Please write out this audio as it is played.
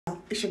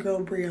It's your girl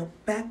Bria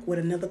back with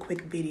another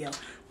quick video.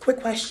 Quick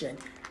question.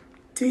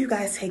 Do you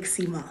guys take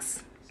sea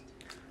moss?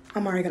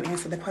 I'm already going to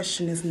answer. The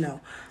question is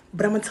no.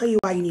 But I'm going to tell you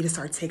why you need to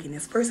start taking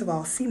this. First of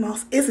all, sea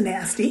moss is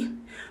nasty.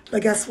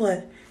 But guess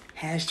what?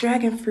 Has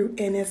dragon fruit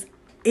in it.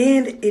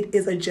 And it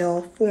is a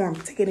gel form.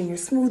 Take it in your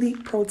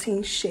smoothie,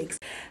 protein shakes.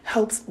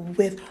 Helps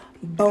with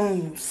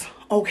bones.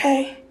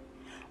 Okay?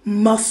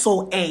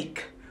 Muscle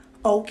ache.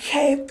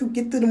 Okay? To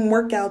get through them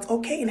workouts.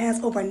 Okay? And has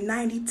over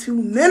 92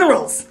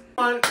 minerals.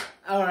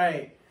 All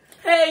right.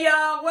 Hey,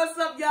 y'all. What's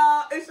up,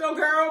 y'all? It's your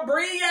girl,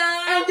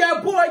 Bria. And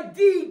your boy,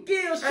 D.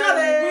 Gills.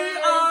 And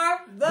we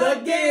are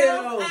the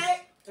Gills.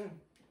 Hey.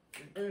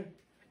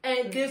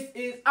 And this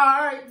is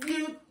our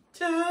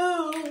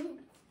YouTube.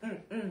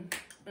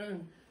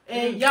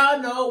 And y'all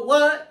know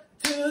what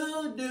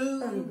to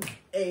do.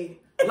 Hey.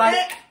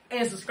 Like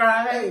and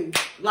subscribe. Hey.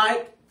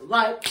 Like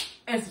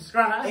and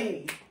subscribe.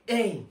 Hey.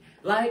 Hey.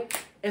 Like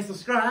and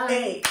subscribe.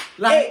 Hey.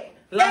 Like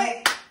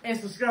Hey. and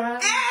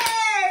subscribe.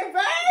 Hey, baby.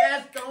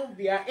 That's gonna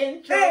be our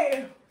intro.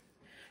 Hey.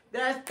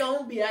 That's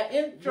gonna be our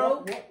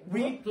intro.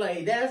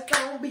 Replay. That's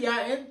gonna be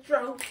our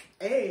intro.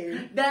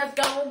 Hey. That's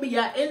gonna be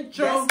our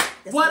intro.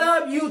 Yes, what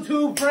up,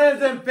 YouTube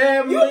friends and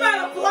family? You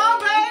better flow,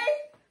 babe.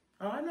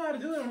 Oh, I know how to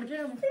do it on the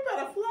camera. You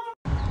better flow.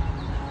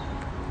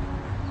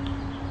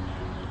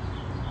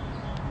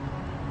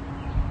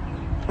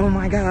 Oh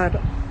my God.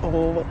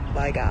 Oh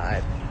my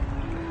God.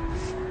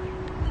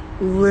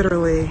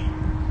 Literally.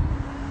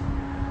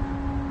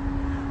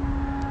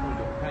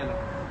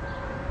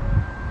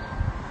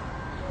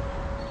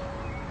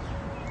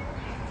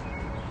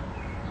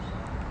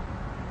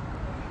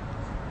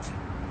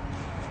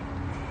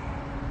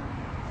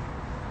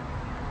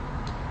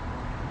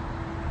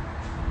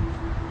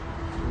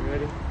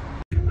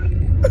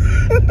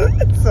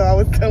 So I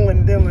was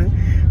telling Dylan,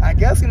 I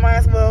guess we might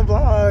as well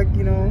vlog,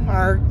 you know,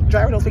 our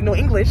driver don't speak no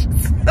English,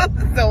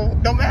 so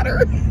don't matter.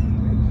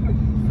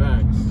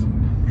 Facts.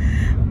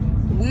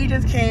 We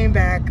just came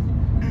back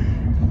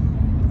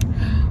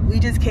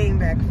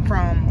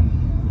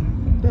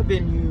from The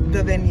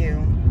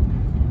venue.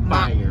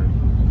 Fire.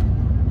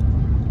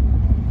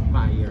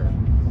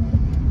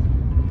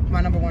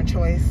 My number one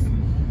choice,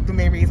 the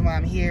main reason why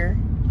I'm here.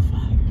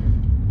 Fire.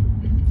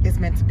 It's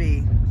meant to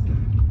be.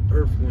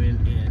 Earth,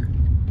 wind, and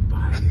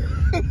fire.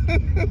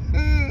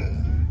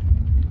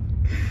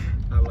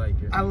 I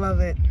like it. I love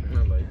it. I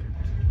like it.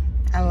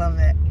 I love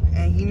it.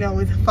 And you know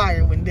it's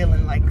fire when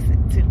Dylan likes it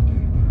too.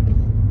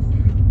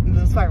 It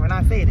was fire when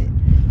I said it.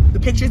 The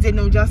pictures did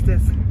no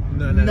justice.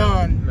 None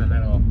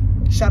at all.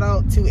 Shout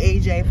out to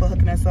AJ for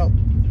hooking us up,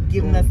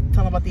 giving us,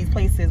 telling about these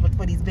places,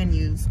 for these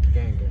venues.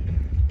 Gang.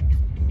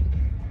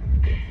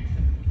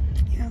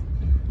 Yeah.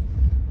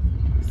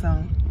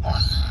 So.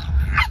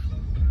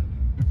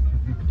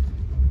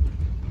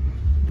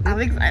 I'm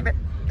excited.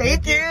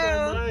 Thank you.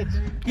 So much.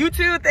 You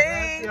too.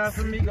 Thanks.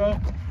 Gracias, amigo.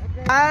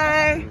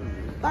 Bye.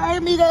 Bye,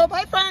 amigo.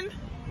 Bye, friend.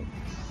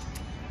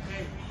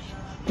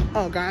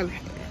 Oh, God.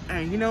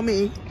 Hey, you know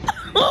me.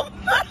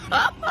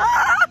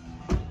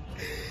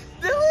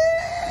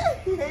 Dylan!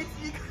 He hates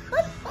me.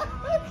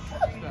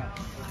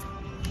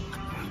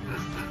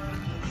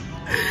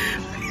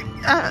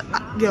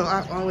 Yo,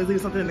 I always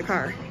leave something in the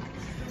car.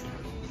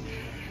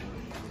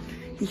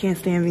 He can't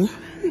stand me.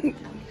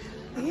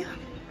 Yeah.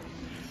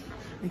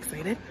 I'm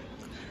excited.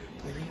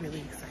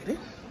 Really excited.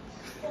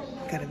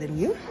 Got a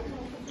venue.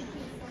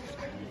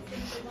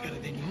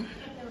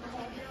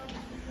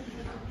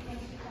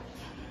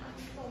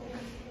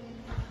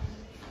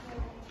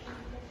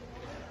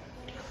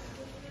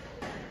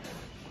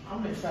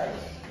 I'm excited.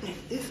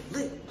 It's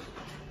lit.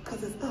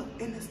 Cause it's up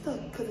and it's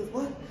stuck. Cause it's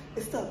what?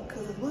 It's stuck.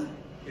 Cause it's what?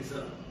 It's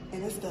up.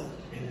 And it's stuck.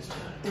 And it's up.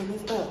 And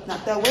it's up.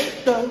 Not that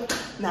weight though.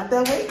 Not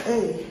that weight.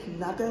 Hey.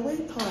 Not that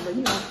weight. Hold on,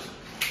 you know.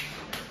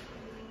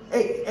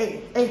 Hey.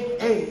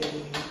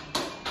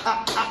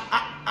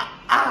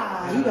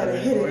 You gotta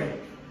hit it.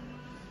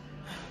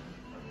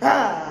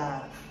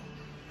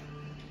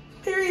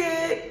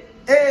 Period.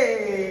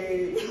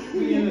 Hey.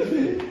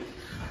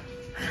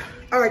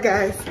 All right,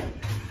 guys.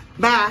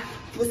 Bye.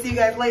 We'll see you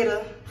guys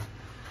later.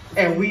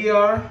 And we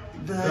are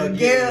The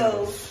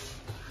Gills.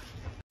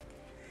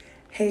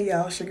 Hey,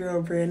 y'all. It's your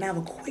girl, Bria. Now,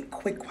 a quick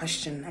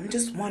question. I'm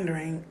just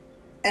wondering,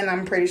 and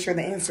I'm pretty sure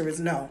the answer is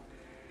no.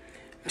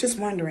 I'm just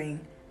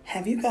wondering,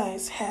 have you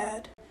guys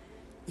had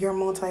your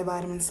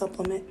multivitamin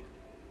supplement?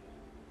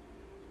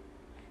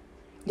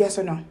 Yes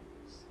or no?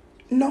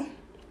 No?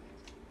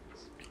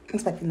 I'm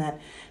expecting that.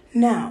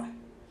 Now,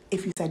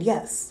 if you said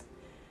yes,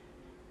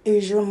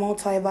 is your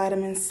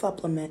multivitamin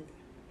supplement,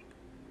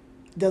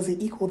 does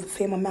it equal the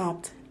same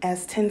amount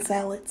as 10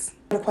 salads?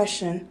 The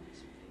question,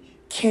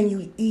 can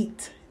you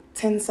eat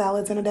 10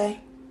 salads in a day?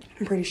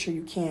 I'm pretty sure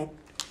you can't.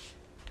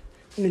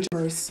 Nutra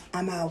Burst,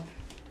 I'm out.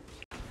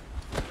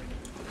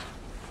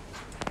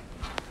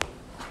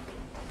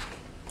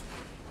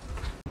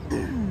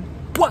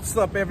 What's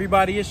up,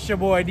 everybody? It's your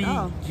boy D.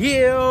 Oh.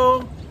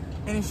 Gill.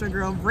 And it's your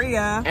girl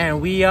Bria.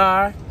 And we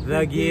are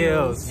the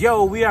Gills.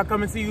 Yo, we are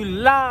coming to you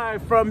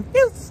live from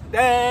Houston.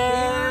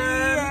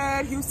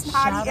 Period. Houston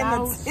Shout hottie in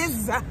out. the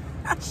tizza.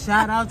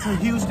 Shout out to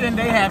Houston.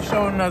 They have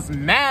shown us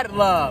mad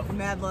love.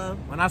 Mad love.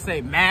 When I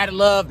say mad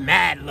love,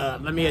 mad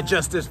love. Let me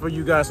adjust this for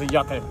you guys so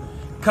y'all can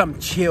come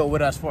chill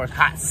with us for a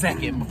hot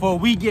second before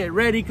we get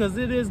ready, because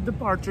it is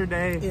departure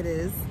day. It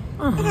is.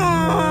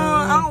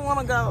 I don't want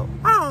to go.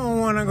 I don't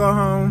want to go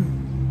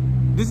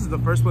home. This is the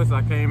first place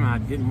I came and I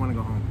didn't want to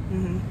go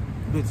home.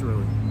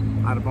 Literally.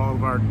 Out of all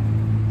of our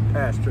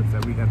past trips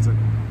that we had to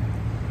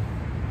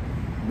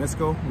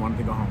Mexico, wanted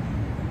to go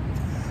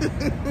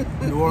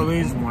home. New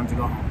Orleans, wanted to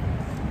go home.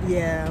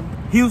 Yeah.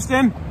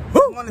 Houston,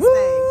 Want to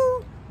stay.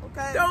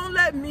 Okay. don't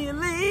let me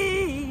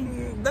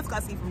leave. That's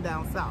got see from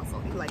down south, so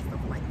he likes stuff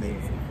like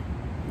this.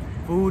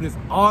 Food is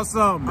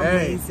awesome.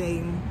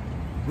 Amazing. Hey,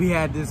 we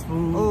had this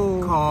food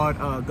Ooh.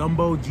 called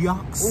Gumbo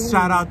Jocks. Ooh.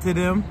 Shout out to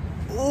them.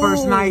 Ooh.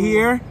 First night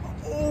here.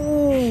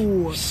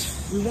 Ooh.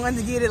 We wanted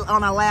to get it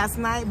on our last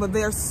night, but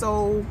they're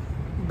so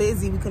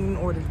busy we couldn't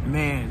even order.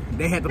 Man,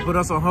 they had to put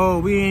us on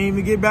hold. We didn't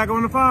even get back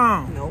on the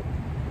phone. Nope.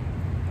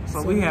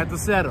 So we had to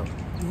settle.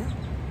 Yeah.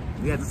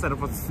 We had to settle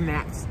for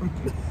snacks.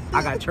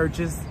 I got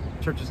Church's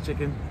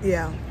chicken.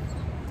 Yeah.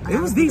 It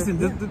was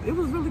decent. Yeah. It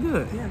was really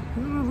good. Yeah. It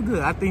was really good.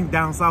 I think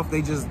down south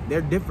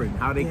they're different.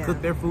 How they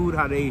cook their food,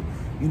 how they, you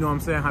know what I'm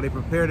saying, how they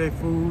prepare their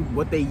food,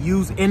 what they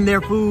use in their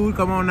food.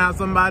 Come on now,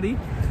 somebody.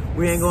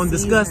 We ain't gonna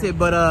discuss it,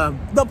 but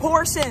the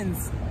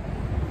portions.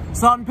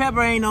 salt and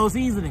pepper ain't no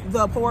seasoning.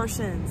 The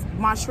portions.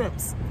 My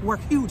trips were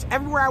huge.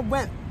 Everywhere I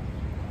went.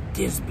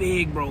 This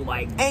big, bro.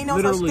 Like Ain't no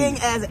literally. such thing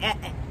as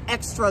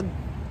extra.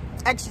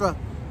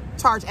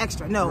 Charge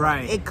extra. No.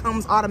 Right. It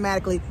comes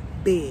automatically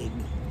big.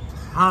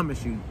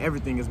 Promise you,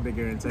 everything is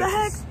bigger in Texas. The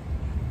heck?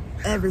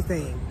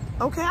 Everything.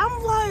 Okay,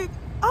 I'm like,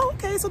 oh,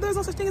 okay, so there's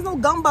no such thing as no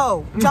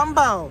gumbo.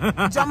 Jumbo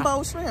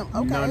shrimp.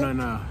 Okay.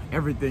 No.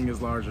 Everything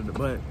is larger.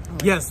 But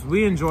yes,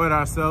 we enjoyed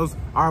ourselves.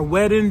 Our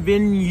wedding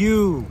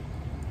venue.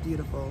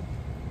 Beautiful.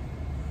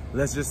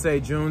 Let's just say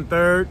June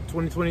 3rd,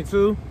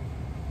 2022.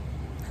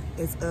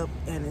 It's up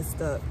and it's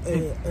stuck.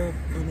 It's up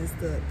and it's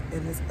stuck.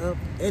 And it's up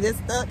and it's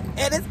stuck.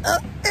 And it's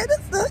up and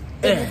it's stuck.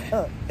 And it's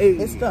up.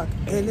 It's stuck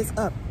and it's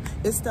up.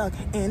 It's stuck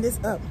and it's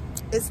up.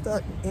 It's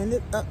stuck and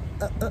it's up.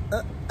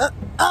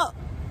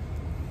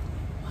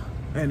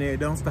 And it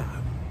don't stop.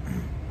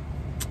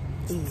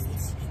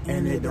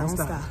 And it don't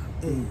stop.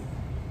 And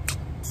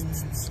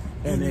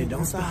it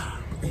don't stop.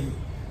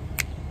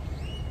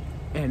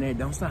 And it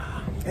don't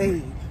stop.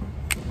 Hey.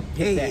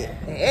 Get that.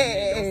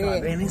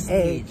 Hey. And it's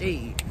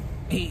hey.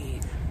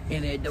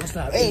 And it don't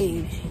stop.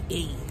 Hey.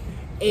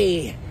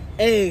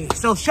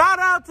 So shout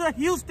out to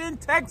Houston,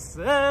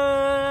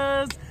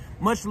 Texas.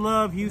 Much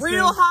love, Houston.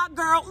 Real hot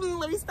girl.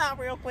 Let me stop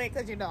real quick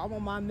because, you know, I'm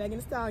on my Megan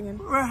Thee Stallion.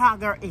 Real hot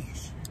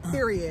girl-ish.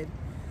 Period.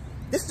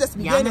 This is just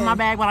the Yeah, I'm beginning. in my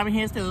bag, but I'm in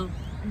his too.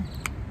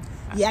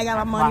 Yeah, I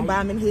got my money, but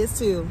I'm in his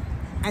too.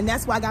 And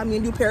that's why I got me a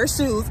new pair of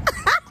shoes.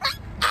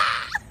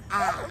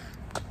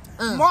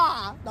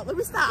 Ma, no, let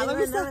me stop.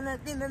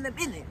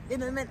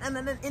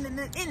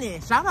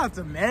 Shout out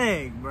to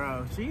Meg,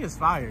 bro. She is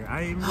fire.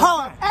 I ain't even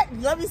Hold on. Hey,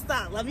 let me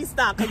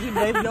stop. Because you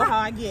baby know how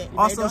I get.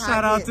 Also,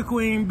 shout out to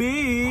Queen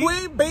B.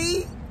 Queen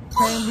B.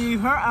 Can't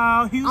leave her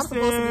out, Houston.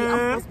 I'm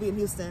supposed to be in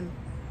Houston.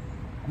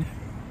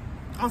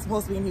 I'm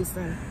supposed to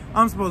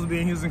be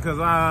in Houston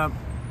because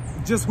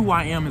just who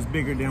I am is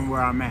bigger than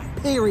where I'm at.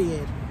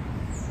 Period.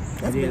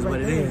 That's It is right what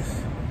it there.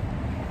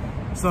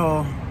 is.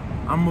 So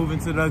I'm moving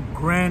to the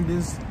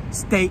grandest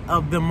state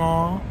of them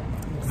all,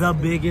 the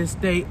biggest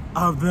state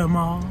of them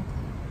all.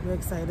 We're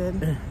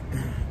excited.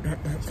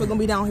 So we're gonna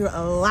be down here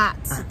a lot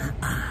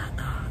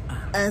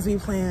as we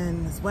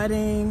plan this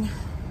wedding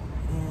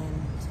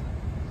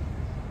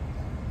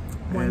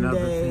and other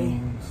day,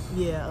 things.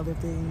 yeah, other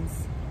things.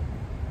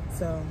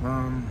 So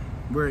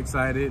We're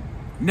excited.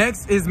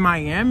 Next is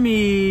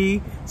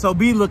Miami, so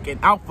be looking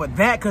out for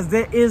that because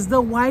there is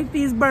the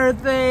wifey's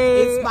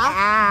birthday. it's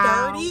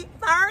my 30 week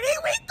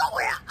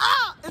going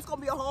up. It's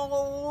gonna be a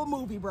whole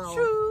movie, bro.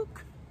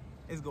 Chook.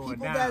 It's going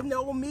People down. that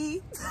know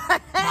me,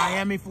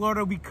 Miami,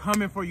 Florida, we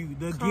coming for you.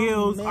 The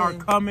Gills are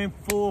coming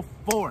full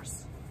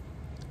force.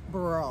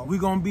 bro. We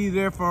gonna be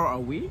there for a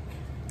week.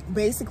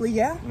 Basically,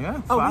 yeah. Yeah,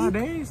 A 5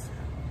 week. days.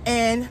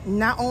 And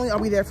not only are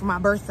we there for my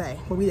birthday,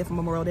 we'll be there for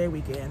Memorial Day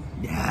weekend.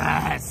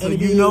 Yes, so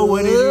And you know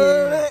what it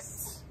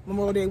is.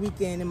 Memorial Day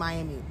weekend in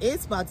Miami.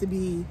 It's about to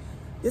be.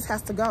 This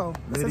has to go.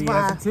 This Liddy is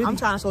why has a titty. I'm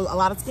trying to show a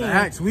lot of skin.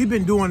 Facts. We've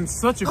been doing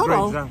such a Hold great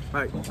on. job.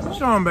 Like, show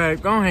them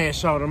back. Go ahead,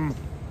 show them.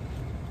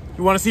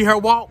 You want to see her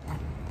walk?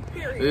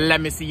 Period.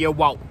 Let me see your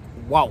walk.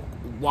 Walk.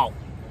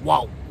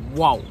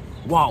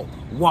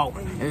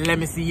 And let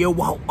me see your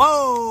walk.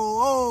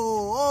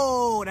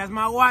 Oh, that's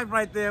my wife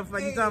right there.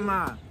 Like you talking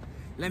about.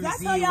 Let me Did I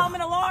see tell you. y'all I'm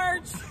in a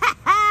large? Did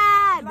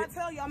I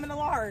tell you I'm in a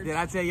large? Did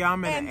I tell y'all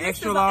I'm in And an this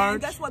extra is large?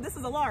 And guess what? This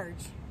is a large.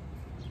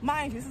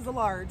 Mind you, this is a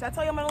large. Did I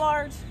tell you I'm in a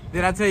large?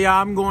 Did I tell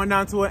y'all I'm going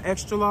down to an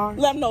extra large?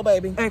 Let them know,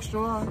 baby.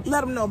 Extra large.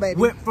 Let them know, baby.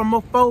 Went from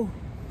a 4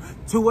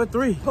 to a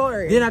 3.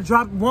 Period. Then I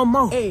dropped one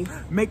more. Hey.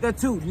 Make that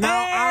 2. Now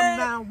Hey. I'm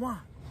down 1.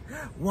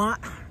 One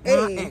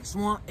Hey. X.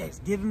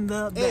 Give him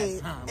the Hey.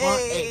 best. Huh?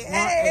 Hey. One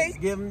X.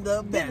 Give him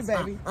the Give best. it,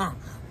 baby.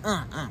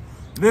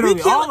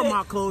 Literally, all of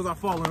my clothes are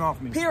falling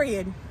off me.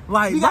 Period.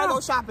 Like, we gotta go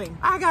shopping.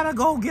 I gotta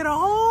go get a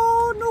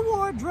whole new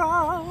wardrobe.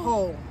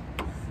 Oh.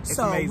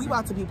 So amazing. we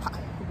about to be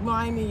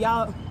remind me,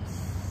 y'all.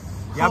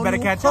 Y'all better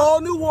catch up.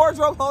 Whole new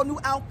wardrobe, whole new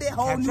outfit,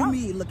 whole Catch new up.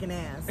 me looking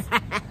ass.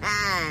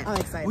 I'm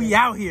excited. We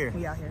out here.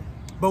 We out here.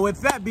 But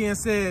with that being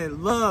said,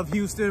 love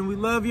Houston. We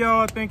love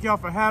y'all. Thank y'all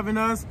for having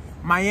us.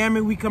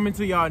 Miami, we coming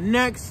to y'all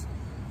next.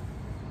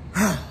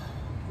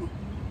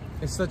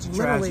 It's such a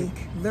tragic.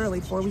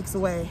 Literally 4 weeks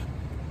away.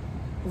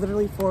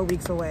 Literally 4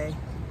 weeks away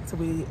till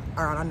we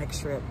are on our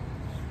next trip.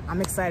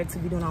 I'm excited to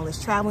be doing all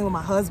this traveling with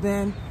my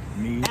husband.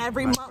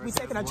 Every month we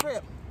taking a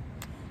trip.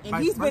 And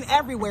he's been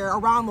everywhere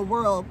around the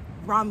world,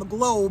 around the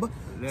globe.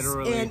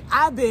 Literally. And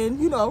I've been,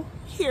 you know,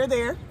 here,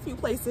 there, a few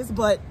places,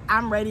 but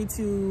I'm ready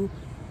to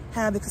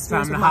have the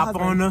experience with my husband.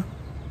 Time to hop on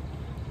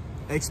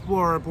the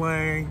Explorer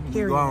plane.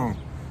 We gone.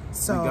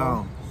 So, we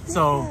gone.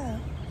 So,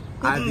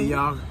 either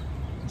y'all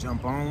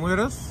jump on with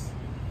us,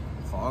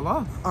 fall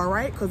off. All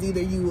right, because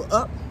either you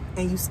up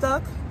and you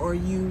stuck, or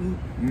you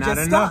Not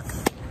just enough.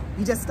 stuck.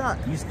 You just stuck.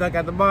 You stuck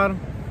at the bottom.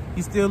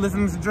 You still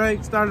listening to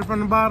Drake, started from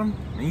the bottom,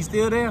 and you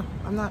still there.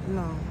 I'm not,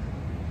 no.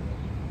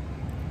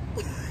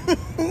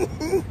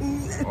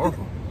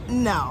 Awful.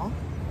 No.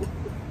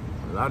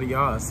 A lot of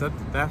y'all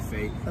accepted that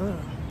fate.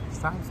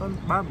 Stop from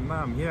the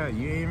bottom. Yeah,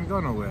 you ain't even go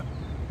nowhere.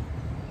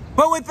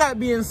 But with that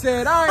being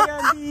said, I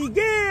am the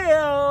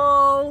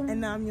Gills.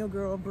 And I'm your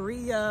girl,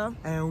 Bria.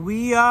 And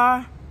we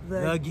are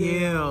The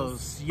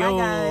Gills. Gills. Yo,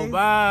 Bye, guys.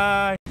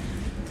 bye.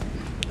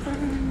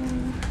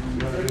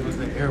 It was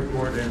the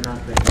airport and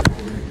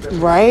nothing.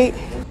 Right?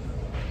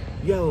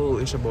 Yo,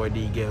 it's your boy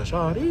D Gills.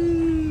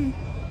 Shawty.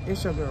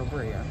 It's your girl,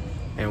 Bria.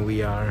 And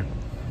we are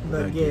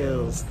The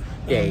Gills.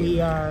 Yeah. And we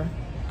are...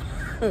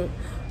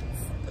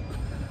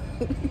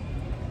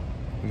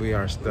 We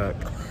are stuck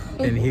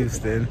in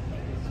Houston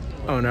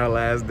on our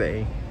last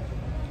day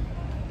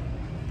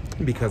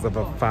because of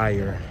a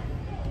fire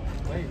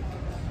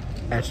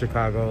at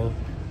Chicago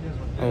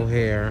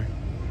O'Hare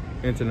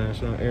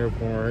International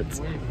Airport.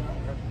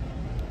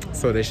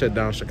 So they shut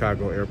down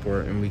Chicago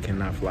Airport and we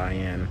cannot fly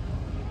in.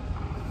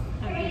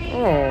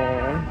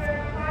 Oh,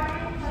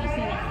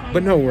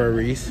 but no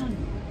worries.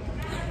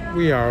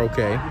 We are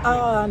okay.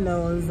 All I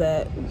know is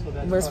that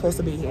we're supposed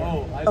to be here.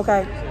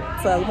 Okay?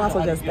 So we might as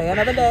well just stay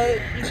another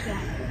day.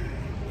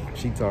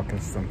 She talking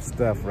some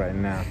stuff right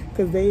now.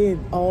 Because they had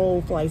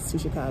all flights to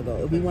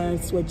Chicago. If we want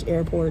to switch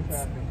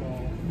airports,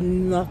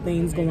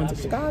 nothing's going to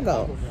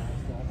Chicago.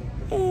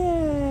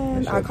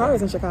 And our car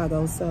is in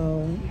Chicago,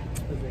 so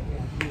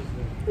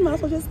we might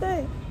as well just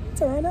stay.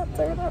 Turn up,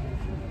 turn up.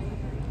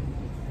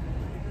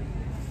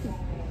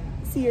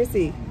 C or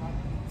C?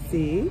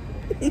 C?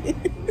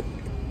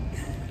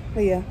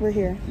 But yeah, we're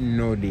here.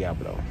 No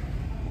Diablo.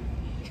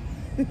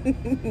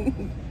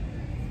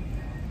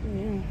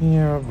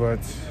 Yeah, but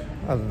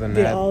other than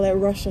Did that, all that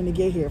rushing to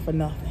get here for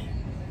nothing.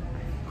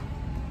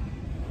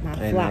 My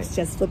And flops they-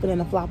 just flipping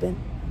and flopping.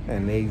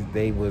 and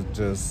they was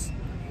just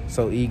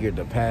so eager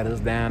to pat us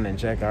down and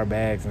check our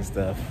bags and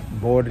stuff.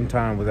 Boarding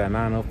time was at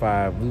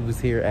 9:05. We was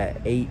here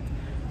at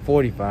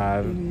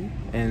 8:45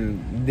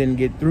 and didn't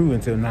get through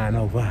until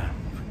 9:05.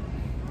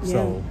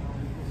 So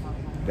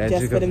that's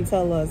Just for them to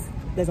tell us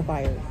there's a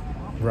fire.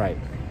 right,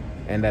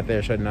 and that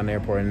they're shutting down the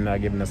airport and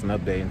not giving us an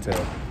update until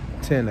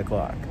 10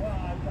 o'clock.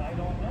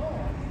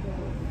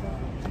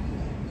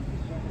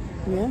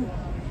 Yeah.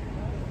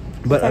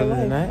 But That's our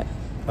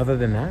other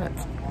than that,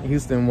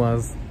 Houston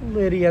was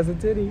litty as a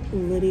titty.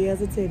 Litty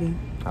as a titty.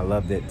 I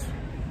loved it.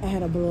 I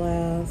had a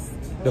blast.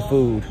 The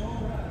food,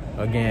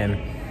 again,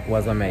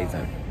 was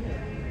amazing.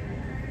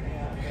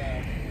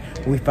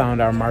 We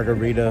found our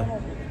margarita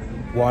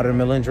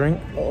watermelon drink.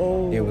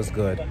 Oh. It was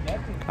good.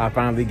 I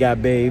finally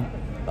got Babe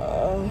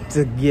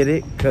to get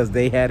it because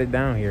they had it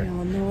down here.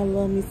 Y'all know I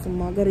love me some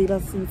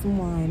margaritas and some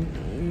wine.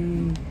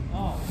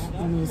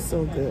 And it was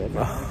so good.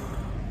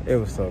 It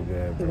was so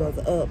good, It bro. was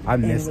up. I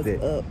and missed was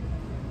it. Up.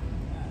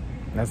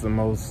 That's the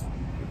most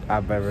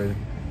I've ever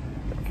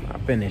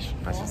finished,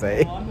 I should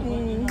say.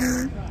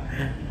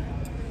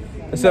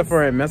 Except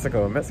for in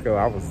Mexico. In Mexico,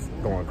 I was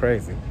going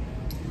crazy.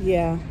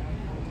 Yeah.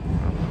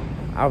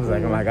 I was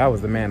acting like I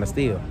was the man of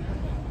steel.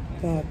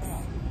 Facts.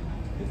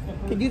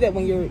 You can do that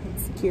when you're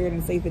secured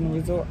and safe in a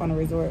resort, on a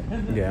resort.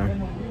 Yeah.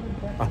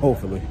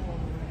 Hopefully.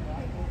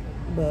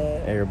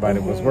 But Everybody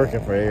was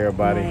working for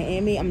everybody.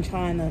 Miami, I'm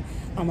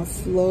gonna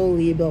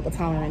slowly build up a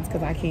tolerance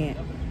because I can't.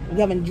 We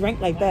haven't drank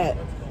like that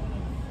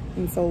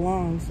in so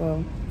long,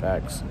 so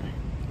Facts.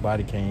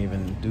 Body can't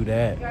even do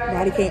that.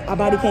 our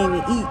body can't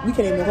even eat. We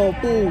can't even hold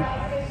food.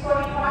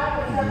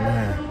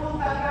 Man.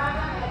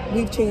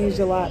 We've changed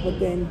a lot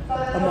within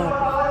a month.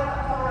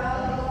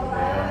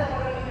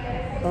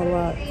 Yeah. A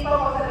lot.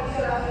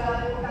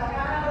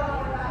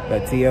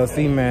 That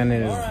TLC, man,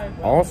 is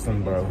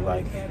awesome, bro.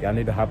 Like, y'all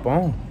need to hop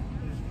on.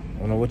 I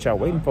don't know what y'all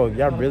waiting for. If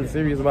y'all really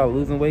serious about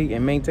losing weight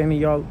and maintaining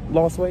y'all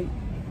lost weight,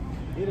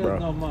 bro.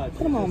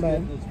 Put them on,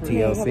 babe.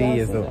 TLC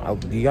is a.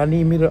 Do y'all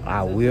need me to?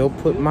 I will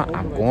put my.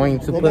 I'm going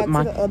to Go put back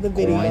my. to the other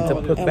video going to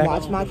put and back.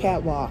 watch my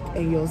catwalk,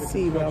 and you'll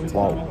see what I'm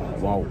talking about.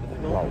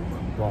 Whoa.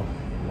 Walk.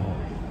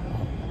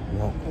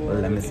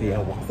 Let me see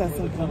her walk. That's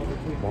simple.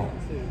 Walk.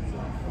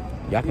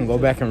 Y'all can go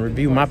back and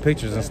review my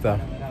pictures and stuff.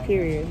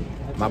 Period.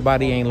 My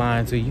body ain't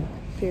lying to you.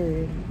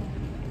 Period.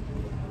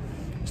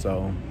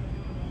 So,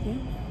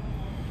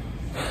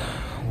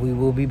 we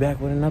will be back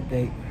with an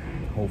update.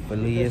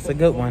 Hopefully, it's a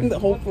good one.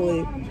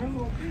 Hopefully.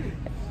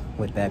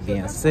 With that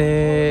being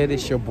said,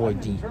 it's your boy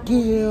D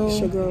Gills.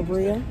 It's your girl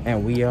Bria.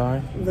 And we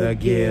are The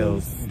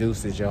Gills. Gills.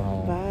 Deuces, your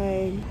home.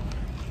 Bye.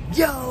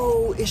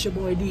 Yo, it's your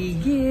boy D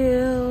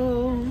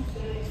Gills.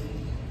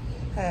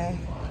 Hey.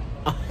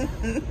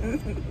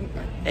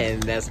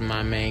 And that's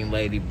my main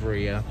lady,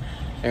 Bria.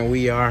 And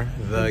we are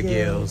The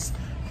Gills.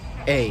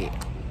 Hey,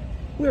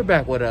 we're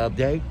back with an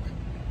update.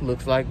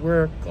 Looks like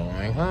we're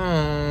going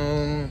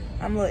home.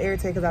 I'm a little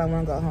irritated because I don't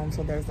want to go home,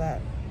 so there's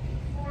that.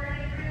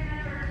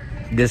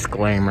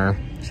 Disclaimer,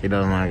 she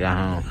doesn't want to go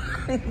home.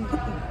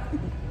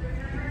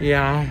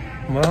 Yeah,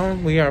 well,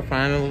 we are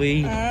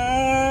finally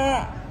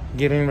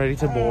getting ready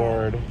to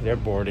board. They're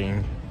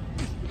boarding.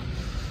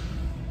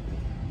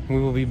 We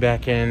will be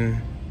back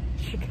in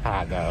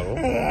Chicago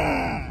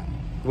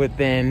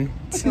within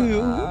 2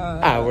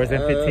 hours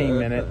and 15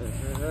 minutes.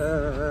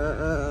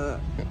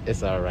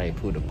 It's all right,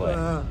 Poodle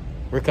Butt.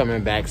 We're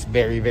coming back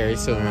very, very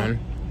soon.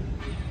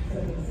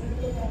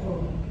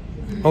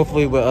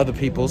 Hopefully with other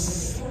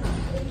people's.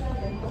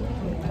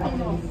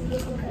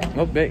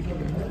 Oh, babe.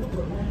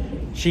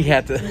 She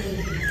had to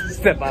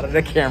step out of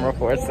the camera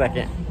for a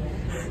second.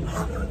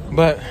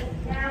 But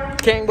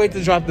can't wait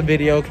to drop the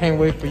video. Can't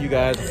wait for you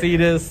guys to see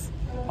this.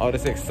 All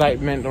this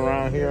excitement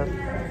around here.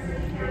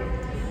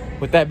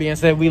 With that being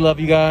said, we love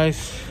you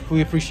guys.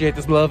 We appreciate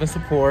this love and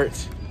support.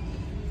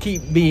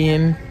 Keep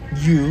being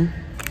you.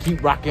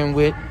 Keep rocking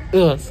with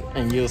us,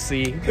 and you'll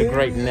see the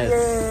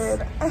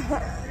greatness.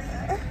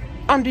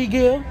 I'm D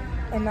Gill.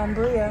 And I'm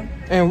Bria.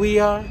 And we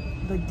are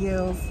The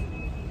Gills.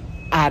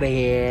 Out of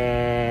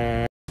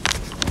here.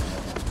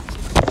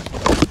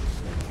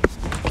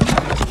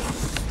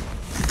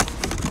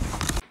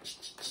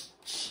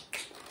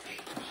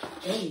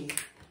 Hey.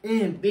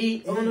 And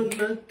be on the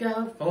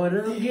lookout for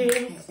them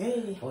gills.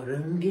 Hey. For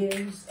them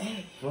gills.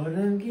 For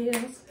them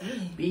gills.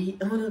 Be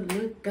on the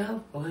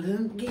lookout for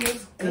them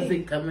gills. Cause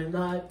they coming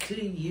live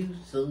to you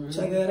soon.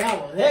 Check it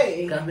out.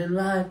 Hey. Coming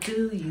live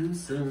to you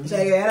soon.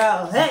 Check it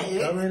out.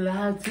 Hey. Coming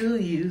live to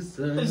you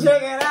soon.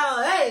 Check it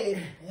out.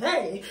 Hey.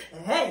 Hey.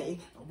 Hey.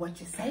 What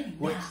you say?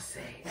 What you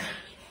say?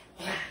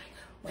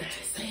 What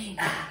you say?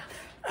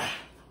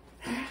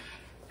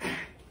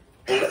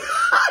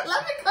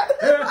 Let me cut it.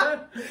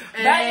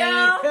 Bye,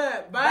 y'all.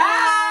 Bye.